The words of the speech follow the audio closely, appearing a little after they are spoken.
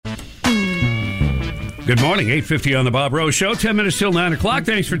Good morning, 8:50 on the Bob Rose Show. 10 minutes till 9 o'clock.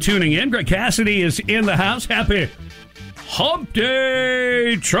 Thanks for tuning in. Greg Cassidy is in the house. Happy Hump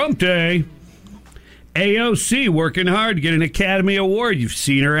Day, Trump Day. AOC working hard to get an Academy Award. You've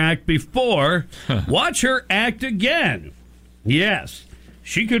seen her act before. Watch her act again. Yes,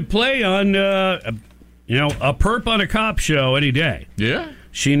 she could play on, a perp on a cop show any day. Yeah?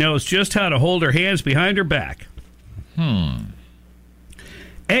 She knows just how to hold her hands behind her back.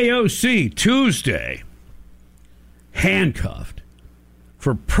 AOC, Tuesday, handcuffed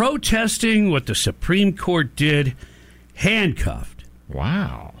for protesting what the Supreme Court did. Handcuffed.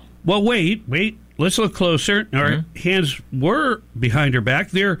 Wow. Well, wait. Let's look closer. Her hands were behind her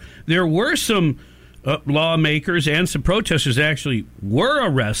back. There were some lawmakers and some protesters that actually were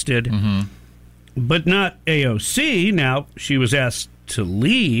arrested, but not AOC. Now, she was asked to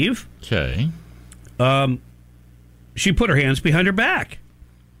leave. Okay. She put her hands behind her back.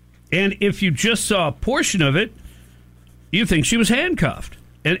 And if you just saw a portion of it, you think she was handcuffed.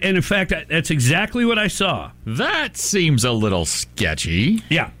 And in fact, that's exactly what I saw. That seems a little sketchy.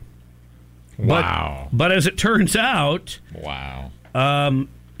 Yeah. Wow. But as it turns out, Wow.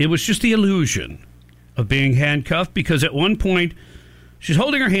 It was just the illusion of being handcuffed, because at one point she's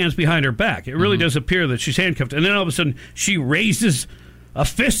holding her hands behind her back. It really does appear that she's handcuffed. And then all of a sudden she raises a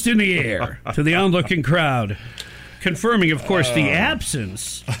fist in the air to the onlooking crowd, confirming, of course, the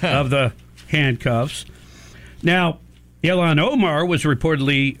absence of the handcuffs. Now, Ilhan Omar was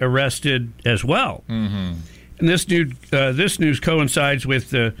reportedly arrested as well. And this news coincides with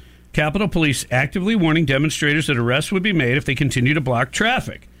the Capitol Police actively warning demonstrators that arrests would be made if they continue to block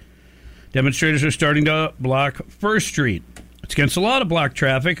traffic. Demonstrators are starting to block First Street. It's against the law to block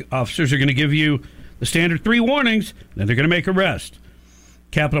traffic. Officers are going to give you the standard 3 warnings, then they're going to make arrests.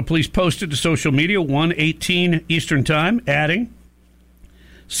 Capitol Police posted to social media 1:18 Eastern Time, adding,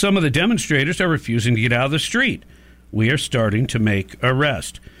 "Some of the demonstrators are refusing to get out of the street. We are starting to make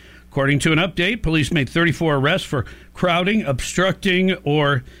arrests." According to an update, police made 34 arrests for crowding, obstructing,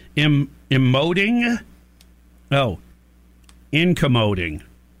 or incommoding,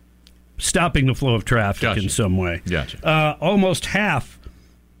 stopping the flow of traffic in some way. Gotcha. Almost half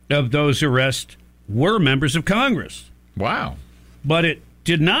of those arrests were members of Congress. Wow. But it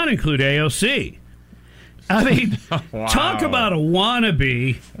did not include AOC. I mean, Wow. Talk about a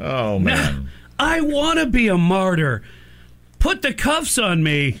wannabe. Oh, man. I want to be a martyr. Put the cuffs on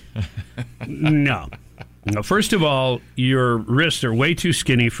me. No. First of all, your wrists are way too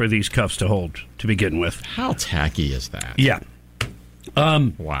skinny for these cuffs to hold to begin with. How tacky is that? Yeah.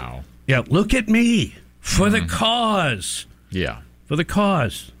 Wow. Yeah, look at me. For the cause. Yeah. For the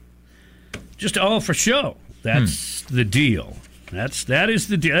cause. Just all for show. That's the deal. That is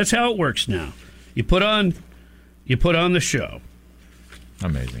the deal. That's how it works now. You put on the show.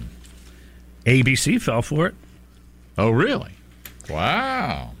 Amazing. ABC fell for it. Oh, really?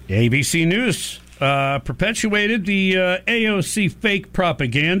 Wow. ABC News perpetuated the AOC fake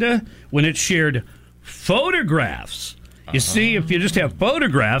propaganda when it shared photographs. You see, if you just have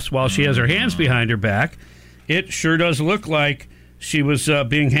photographs while she has her hands behind her back, it sure does look like she was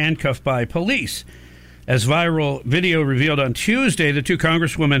being handcuffed by police. As viral video revealed on Tuesday, the 2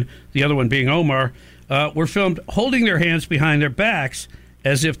 congresswomen, the other one being Omar, were filmed holding their hands behind their backs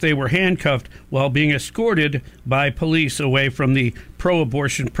as if they were handcuffed while being escorted by police away from the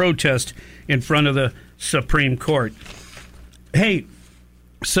pro-abortion protest in front of the Supreme Court. Hey,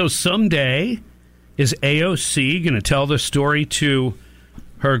 so someday, is AOC going to tell the story to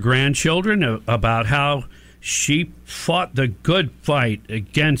her grandchildren about how she fought the good fight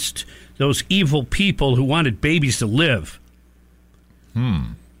against those evil people who wanted babies to live?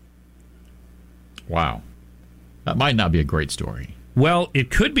 Wow. That might not be a great story. Well, it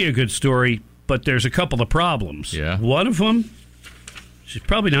could be a good story, but there's a couple of problems. Yeah. One of them, she's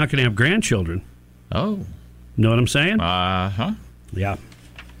probably not going to have grandchildren. Oh. Know what I'm saying? Uh-huh. Yeah.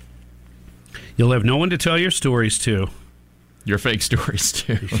 You'll have no one to tell your stories to. Your fake stories,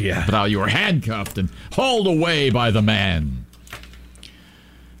 too. Yeah. About how you were handcuffed and hauled away by the man.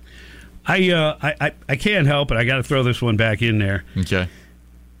 I can't help it. I got to throw this one back in there. Okay.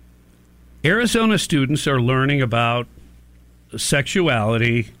 Arizona students are learning about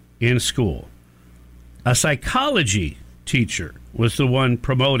sexuality in school. A psychology teacher was the one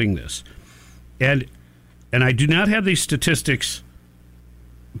promoting this. And I do not have these statistics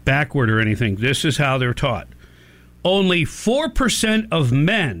backward or anything. This is how they're taught. Only 4% of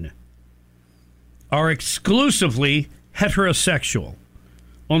men are exclusively heterosexual.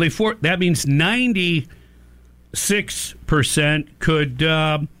 Only 4. That means 96% could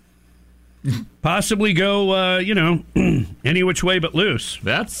possibly go, any which way but loose.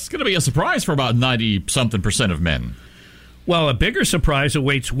 That's going to be a surprise for about 90-something% of men. Well, a bigger surprise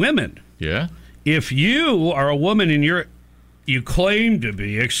awaits women. Yeah? If you are a woman and you claim to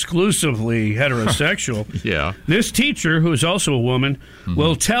be exclusively heterosexual, Yeah. this teacher, who is also a woman,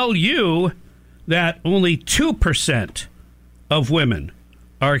 will tell you that only 2% of women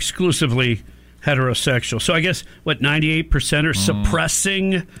are exclusively heterosexual. So I guess, 98% are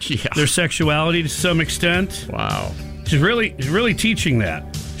suppressing their sexuality to some extent? Wow. She's really teaching that.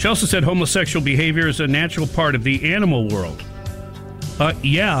 She also said homosexual behavior is a natural part of the animal world.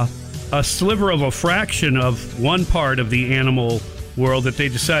 A sliver of a fraction of one part of the animal world that they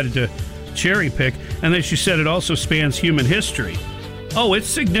decided to cherry pick. And then she said it also spans human history. Oh, it's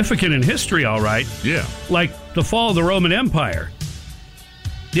significant in history, all right. Yeah. Like the fall of the Roman Empire.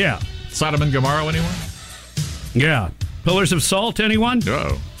 Yeah. Sodom and Gomorrah, anyone? Yeah. Pillars of salt, anyone?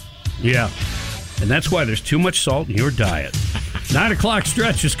 No. Yeah. And that's why there's too much salt in your diet. 9 o'clock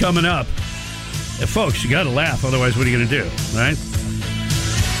stretch is coming up. And folks, you got to laugh. Otherwise, what are you going to do, right?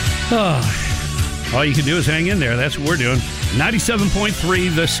 All you can do is hang in there. That's what we're doing.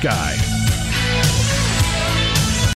 97.3 The Sky.